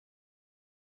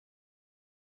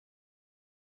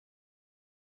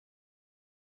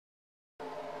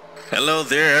Hello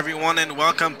there everyone and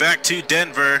welcome back to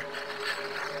Denver.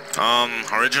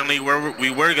 Originally we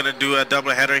were gonna do a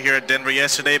doubleheader here at Denver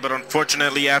yesterday, but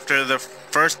unfortunately after the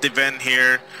first event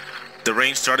here, the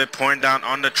rain started pouring down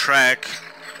on the track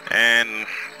and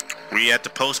we had to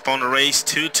postpone the race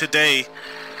to today.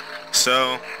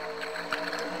 So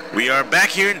we are back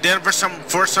here in Denver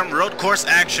for some road course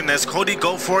action as Cody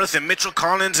Goforth and Mitchell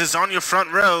Collins is on your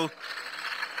front row.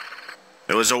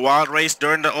 It was a wild race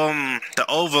during the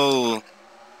oval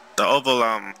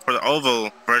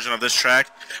version of this track.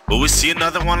 Will we see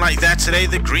another one like that today?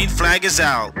 The green flag is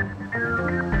out.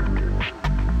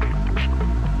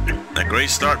 A great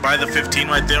start by the 15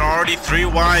 right there. Already 3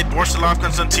 wide. Borsalov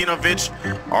Konstantinovic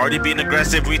already being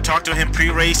aggressive. We talked to him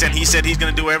pre-race and he said he's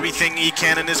going to do everything he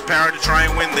can in his power to try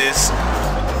and win this.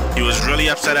 He was really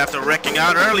upset after wrecking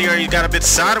out earlier. He got a bit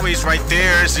sideways right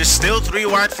there. There's still 3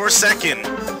 wide for second.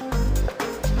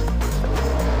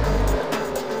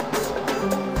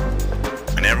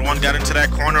 And everyone got into that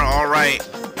corner all right.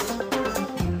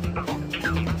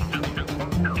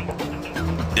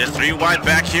 They're 3 wide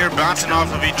back here, bouncing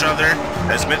off of each other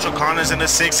as Mitchell Collins in the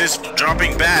 6 is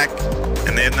dropping back.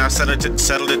 And they have now settled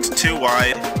it to 2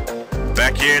 wide.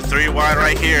 Back here, 3 wide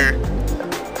right here.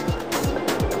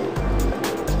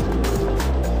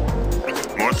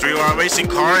 More 3 wide racing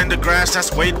car in the grass.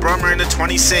 That's Wade Brummer in the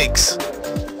 26.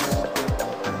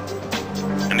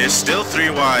 And there's still 3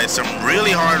 wide. Some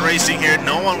really hard racing here.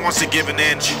 No one wants to give an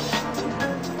inch.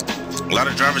 A lot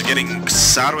of drivers getting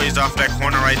sideways off that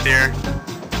corner right there.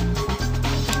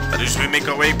 But as we make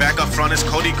our way back up front is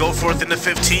Cody Goforth in the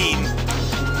 15.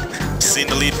 Seen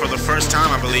the lead for the first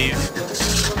time, I believe.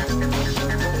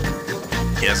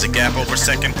 He has a gap over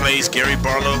second place. Gary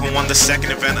Barlow, who won the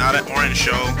second event out at Orange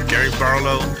Show. Gary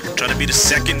Barlow trying to be the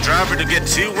second driver to get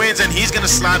 2 wins, and he's going to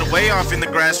slide way off in the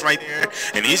grass right there.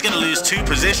 And he's going to lose 2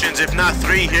 positions, if not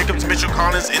 3. Here comes Mitchell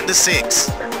Collins in the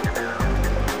 6.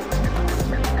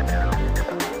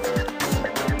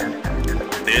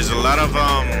 There's a lot of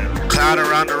cloud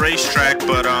around the racetrack,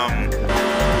 but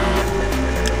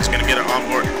it's going to get an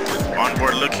onboard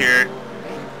look here.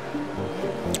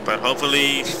 But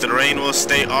hopefully the rain will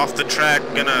stay off the track.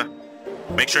 Gonna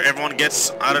make sure everyone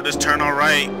gets out of this turn all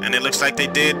right, and it looks like they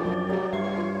did.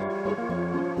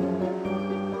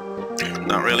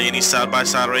 Not really any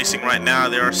side-by-side racing right now.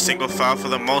 They are single file for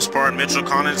the most part. Mitchell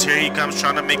Collins, here he comes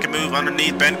trying to make a move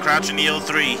underneath Ben Crouch in the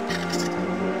 03.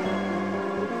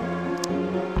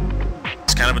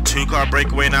 It's kind of a 2-car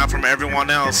breakaway now from everyone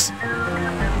else.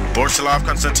 Borsalov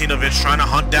Konstantinovic trying to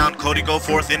hunt down Cody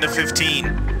Goforth in the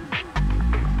 15.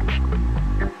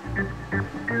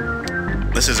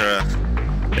 This is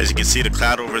as you can see, the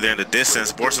cloud over there in the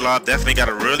distance. Borsalov definitely got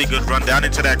a really good run down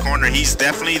into that corner. He's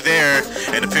definitely there.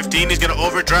 And the 15, he's going to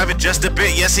overdrive it just a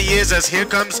bit. Yes, he is, as here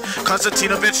comes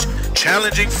Konstantinovic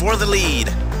challenging for the lead.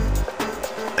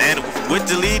 And with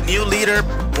the lead, new leader,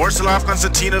 Borsalov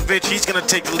Konstantinovic, he's going to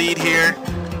take the lead here.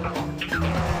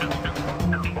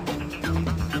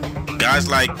 Guys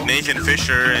like Nathan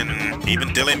Fisher and even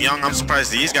Dylan Young, I'm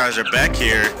surprised these guys are back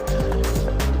here.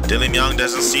 Dylan Young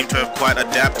doesn't seem to have quite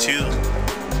adapted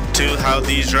to how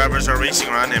these drivers are racing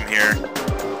around him here.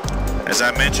 As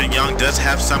I mentioned, Young does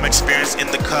have some experience in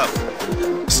the Cup,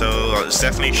 so it's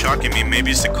definitely shocking me.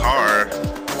 Maybe it's the car,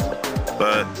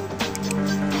 but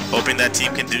hoping that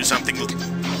team can do something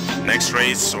next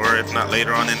race, or if not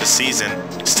later on in the season.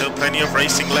 Still plenty of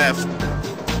racing left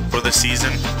for the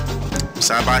season.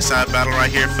 Side-by-side battle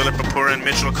right here. Philip Apura and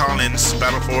Mitchell Collins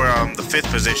battle for the 5th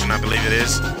position, I believe it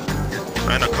is.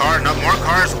 And a car, no more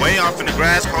cars way off in the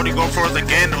grass. Cody Goforth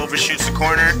again overshoots the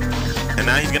corner, and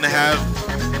now he's gonna have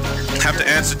to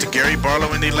answer to Gary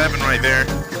Barlow in the 11 right there.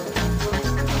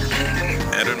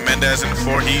 Edwin Mendez in the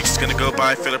 4. He's gonna go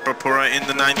by Philip Apura in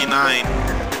the 99.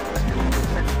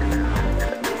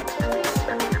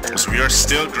 So we are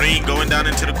still green going down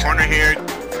into the corner here.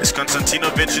 It's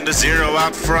Konstantinovic in the 0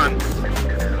 out front.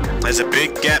 There's a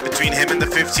big gap between him and the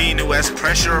 15, who has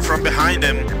pressure from behind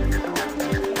him.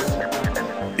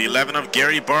 The 11 of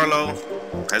Gary Barlow,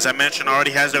 as I mentioned,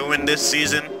 already has a win this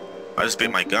season. I just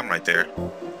bit my gum right there.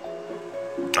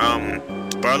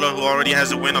 Barlow, who already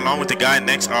has a win, along with the guy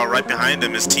next, right behind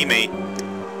him, his teammate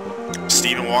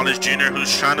Stephen Wallace Jr.,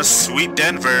 who's trying to sweep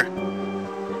Denver.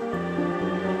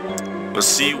 We'll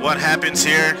see what happens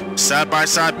here.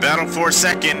 Side-by-side battle for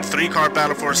second, 3-car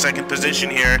battle for second position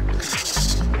here.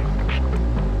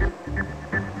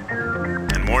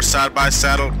 And more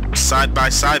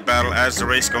side-by-side battle as the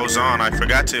race goes on. I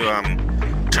forgot to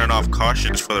turn off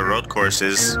cautions for the road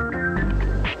courses.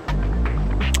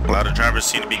 A lot of drivers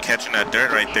seem to be catching that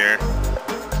dirt right there.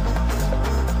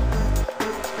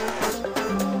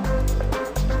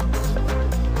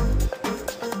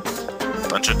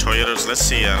 Toyotas, let's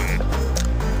see,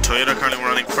 Toyota currently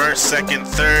running first, second,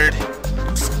 third,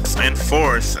 and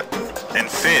fourth, and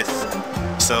fifth.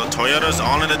 So Toyota's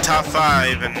all in the top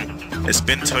 5, and it's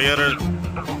been Toyota,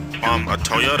 a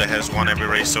Toyota has won every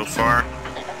race so far.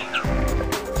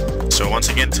 So once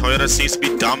again, Toyota seems to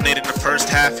be dominating the first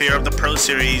half here of the Pro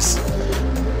Series.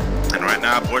 And right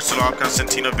now, Borsalov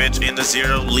Konstantinovic in the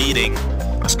 0 leading.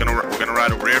 We're gonna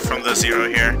ride a rear from the 0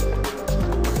 here.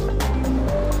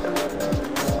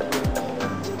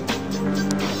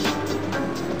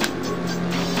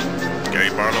 Gary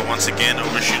Barlow once again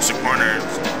overshoots the corner.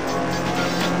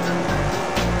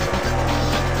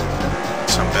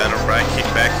 Some better right kick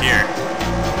back here.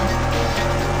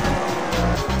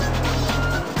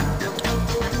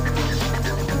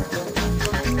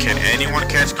 Can anyone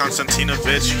catch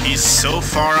Konstantinovic? He's so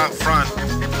far out front.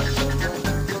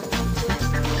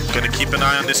 Gonna keep an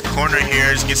eye on this corner here.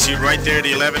 As you can see right there,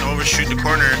 the 11 overshoot the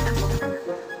corner.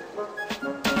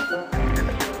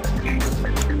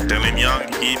 Dylan Young,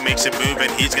 he makes a move,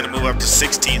 and he's gonna move up to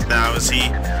 16th now as he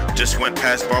just went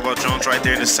past Bobo Jones right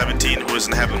there to 17, who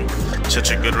isn't having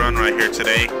such a good run right here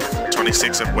today.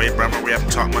 26 of Wade Bremer. We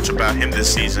haven't talked much about him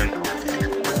this season.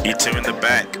 E2 in the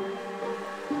back.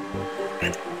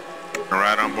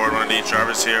 Right on board one of these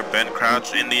drivers here, Ben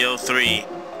Crouch in the 03.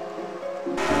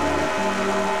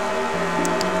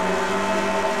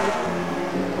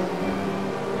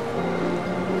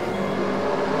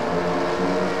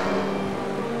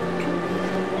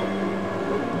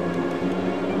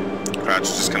 Crouch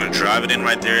is just gonna drive it in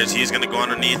right there as he's gonna go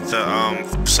underneath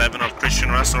the 7 of Christian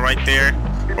Russell right there,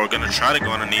 or gonna try to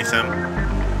go underneath him.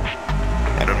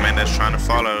 Other man that's trying to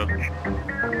follow.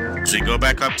 So we go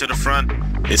back up to the front.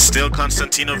 It's still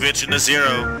Konstantinovic in the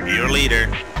 0, your leader.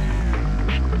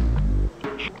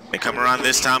 They come around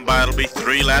this time by, it'll be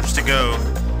 3 laps to go.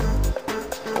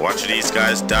 Watch these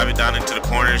guys diving down into the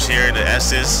corners here, the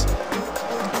S's.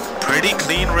 Pretty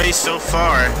clean race so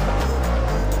far.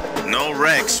 No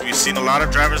wrecks. We've seen a lot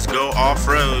of drivers go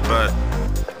off-road, but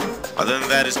other than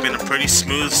that, it's been a pretty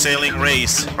smooth sailing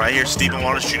race. Right here, Stephen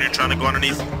Wallace Jr. trying to go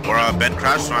underneath, or Ben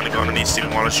Crouch trying to go underneath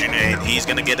Stephen Wallace Jr. And he's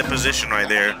gonna get a position right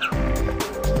there.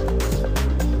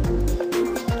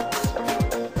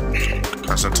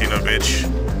 Konstantinovic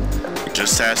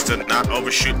just has to not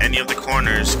overshoot any of the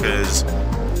corners, because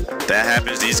that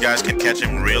happens, these guys can catch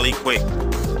him really quick.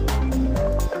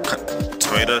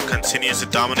 Toyota continues to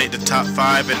dominate the top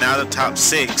 5 and now the top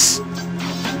 6.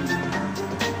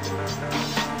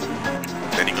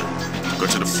 Then you go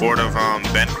to the Ford of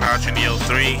Ben Crouch in the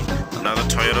 03, another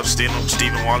Toyota of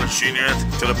Stephen Wallace Jr.,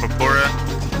 Philip Papura,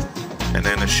 and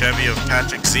then the Chevy of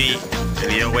Patrick Z. In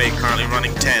the 08, currently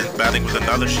running 10th, battling with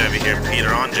another Chevy here, Peter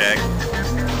Onjak.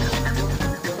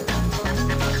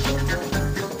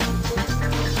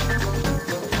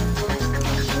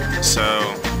 So,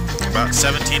 about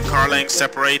 17 car lengths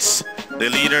separates the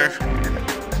leader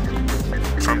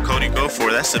from Cody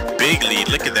Goforth. That's a big lead.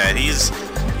 Look at that.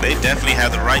 They definitely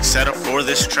have the right setup for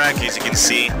this track, as you can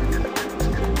see.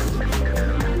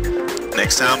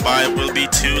 Next time by will be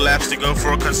 2 laps to go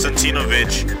for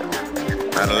Konstantinovic.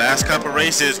 Now the last couple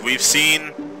races we've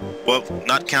seen, well,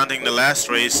 not counting the last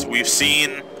race, we've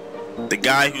seen the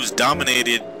guy who's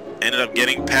dominated ended up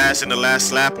getting past in the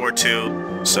last lap or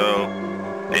 2. So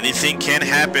anything can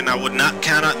happen. I would not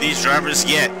count out these drivers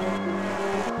yet.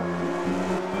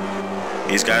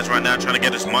 These guys right now trying to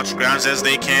get as much grounds as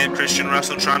they can. Christian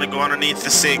Russell trying to go underneath the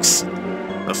 6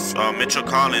 of Mitchell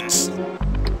Collins.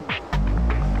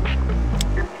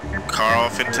 Car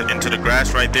off into the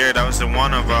grass right there. That was the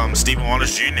one of Stephen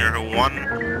Wallace Jr. who won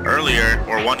earlier,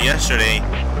 or won yesterday.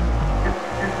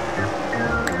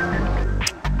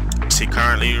 He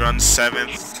currently runs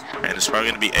 7th, and it's probably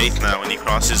going to be 8th now when he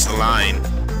crosses the line.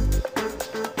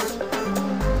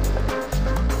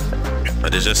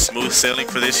 But it's just smooth sailing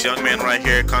for this young man right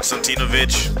here,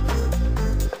 Konstantinovic,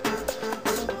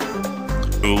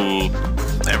 who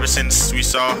ever since we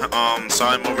saw him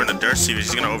over in the dirt series,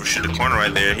 he's gonna overshoot the corner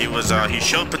right there. He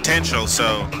showed potential,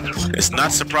 so it's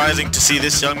not surprising to see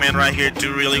this young man right here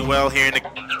do really well here in the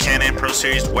Can-Am Pro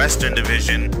Series Western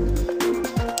Division.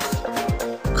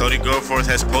 Cody Goforth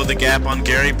has pulled the gap on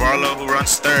Gary Barlow, who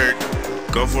runs 3rd.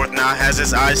 Goforth now has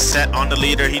his eyes set on the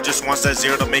leader. He just wants that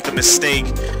 0 to make a mistake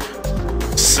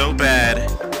so bad.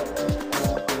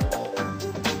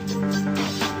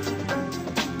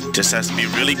 Just has to be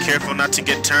really careful not to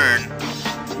get turned.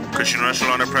 Christian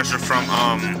Russell under pressure from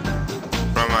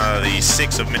the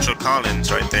 6 of Mitchell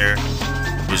Collins right there,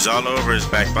 who's all over his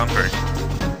back bumper.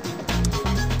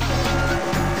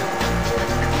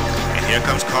 And here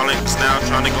comes Collins now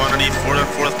trying to go underneath for the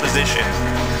 4th position.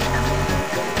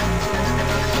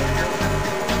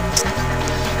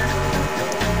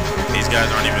 guys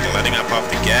aren't even letting up off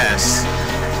the gas.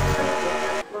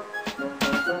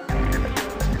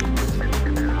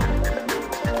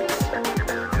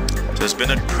 So it's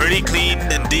been a pretty clean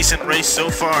and decent race so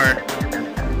far.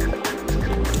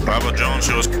 Bravo Jones,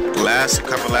 who was last a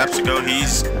couple laps ago,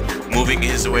 he's moving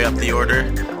his way up the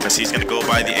order as he's going to go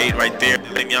by the 8 right there.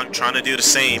 Dylan Young trying to do the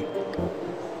same.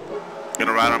 Going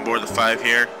to ride on board the 5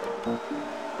 here.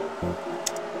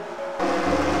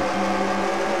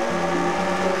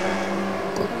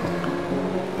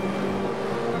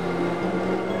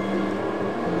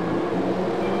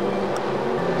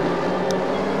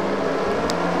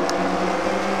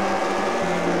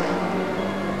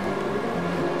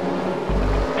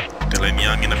 Dylan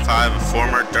Young in the 5, a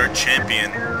former dirt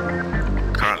champion.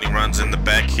 Currently runs in the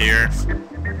back here.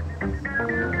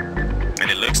 And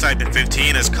it looks like the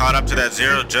 15 has caught up to that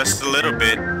 0 just a little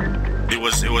bit. It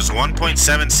was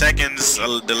 1.7 seconds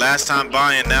the last time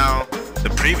by, and now the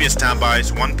previous time by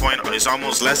is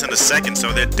almost less than a second.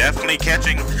 So they're definitely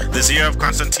catching the 0 of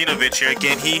Konstantinovic here.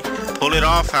 Again, he pulled it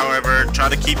off, however, try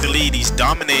to keep the lead. He's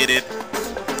dominated,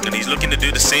 and he's looking to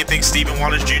do the same thing Stephen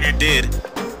Wallace Jr. did.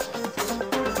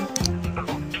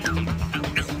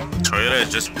 Toyota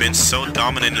has just been so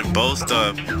dominant in both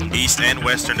the East and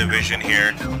Western division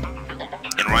here.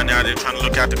 And right now they're trying to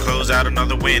look out to close out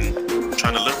another win.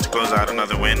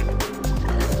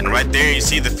 And right there you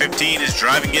see the 15 is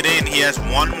driving it in. He has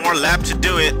one more lap to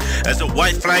do it as the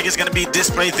white flag is going to be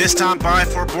displayed this time by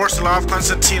for Borislav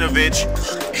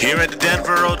Konstantinovic here at the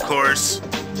Denver Road Course.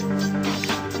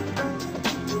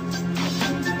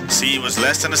 See, it was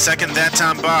less than a second that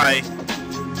time by.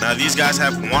 Now these guys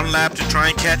have one lap to try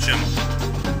and catch him.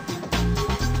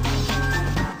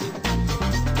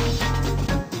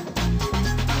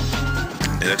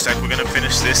 It looks like we're gonna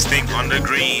finish this thing under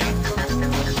green.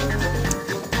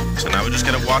 So now we're just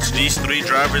gonna watch these 3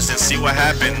 drivers and see what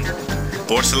happened.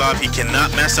 Borislav, he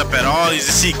cannot mess up at all. You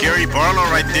see Gary Barlow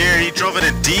right there. He drove it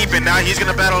in deep, and now he's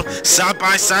gonna battle side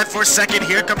by side for a second.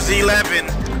 Here comes the 11.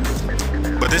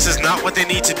 But this is not what they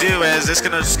need to do, as it's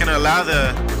just gonna allow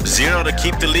the 0 to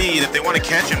keep the lead. If they want to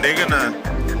catch him, they're gonna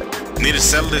need to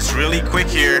settle this really quick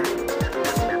here.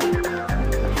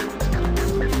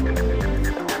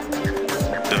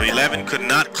 The 11 could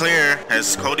not clear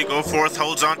as Cody Goforth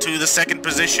holds on to the 2nd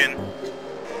position.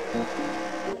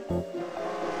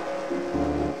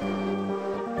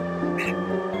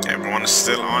 Everyone is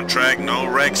still on track, no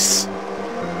wrecks.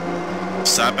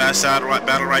 Side by side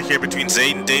battle right here between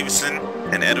Zayden Davison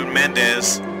and Edwin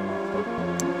Mendez.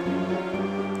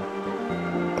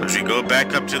 As we go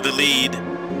back up to the lead,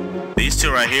 these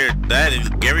 2 right here, that is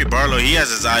Gary Barlow. He has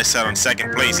his eyes set on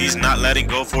 2nd place. He's not letting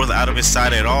Goforth out of his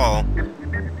sight at all.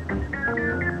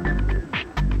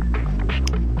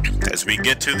 As we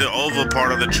get to the oval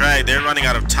part of the track, they're running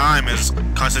out of time as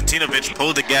Konstantinovic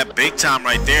pulled the gap big time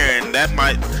right there, and that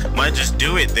might just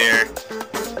do it there.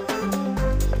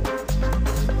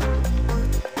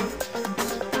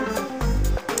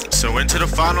 So into the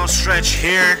final stretch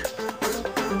here.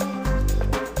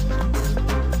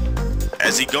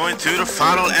 As he going through the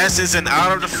final S's and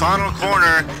out of the final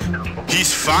corner,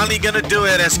 he's finally gonna do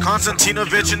it as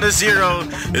Konstantinovic in the 0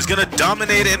 is gonna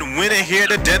dominate and win it here at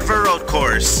the Denver Road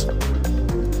Course.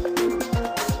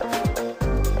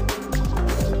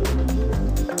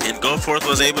 And Goforth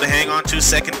was able to hang on to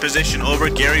 2nd position over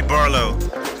Gary Barlow.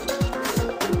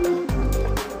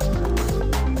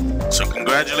 So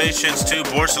congratulations to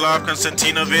Borislav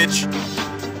Konstantinovic.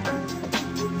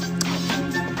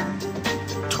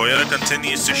 Toyota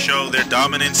continues to show their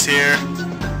dominance here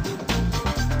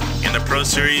in the Pro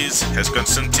Series as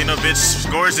Konstantinovic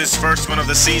scores his 1st win of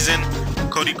the season.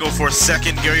 Cody Goforth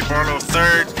 2nd, Gary Barlow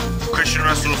 3rd, Christian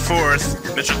Russell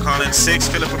 4th, Mitchell Collins 6th,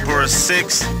 Philip Papura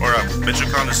 6th, Mitchell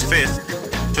Collins 5th,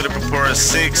 Philip Papura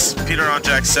 6th, Peter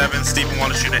Onjak 7th, Stephen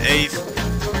Wallace Jr.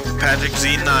 8th, Patrick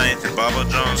Z 9th, and Bobo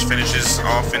Jones finishes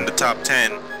off in the top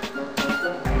 10.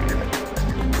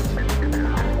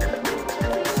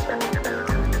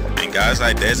 And guys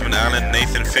like Desmond Allen,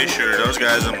 Nathan Fisher, those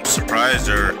guys I'm surprised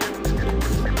are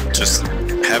just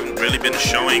haven't really been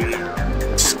showing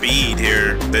speed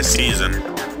here this season.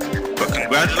 But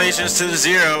congratulations to the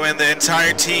 0 and the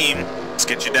entire team. Let's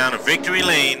get you down to victory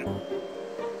lane,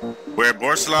 where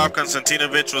Borislav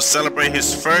Konstantinovic will celebrate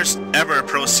his 1st ever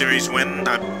Pro Series win,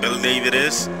 I believe it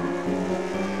is.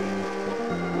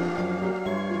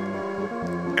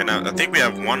 And I think we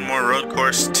have one more road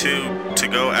course to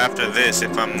go after this,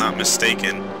 if I'm not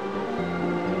mistaken.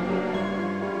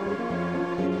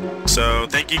 So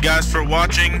thank you guys for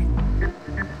watching,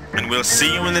 and we'll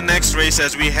see you in the next race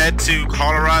as we head to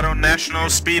Colorado National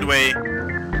Speedway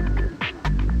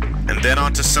and then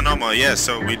on to Sonoma. Yeah,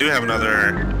 so we do have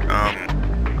another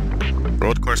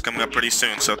road course coming up pretty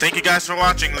soon. So thank you guys for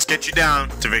watching. Let's get you down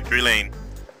to victory lane.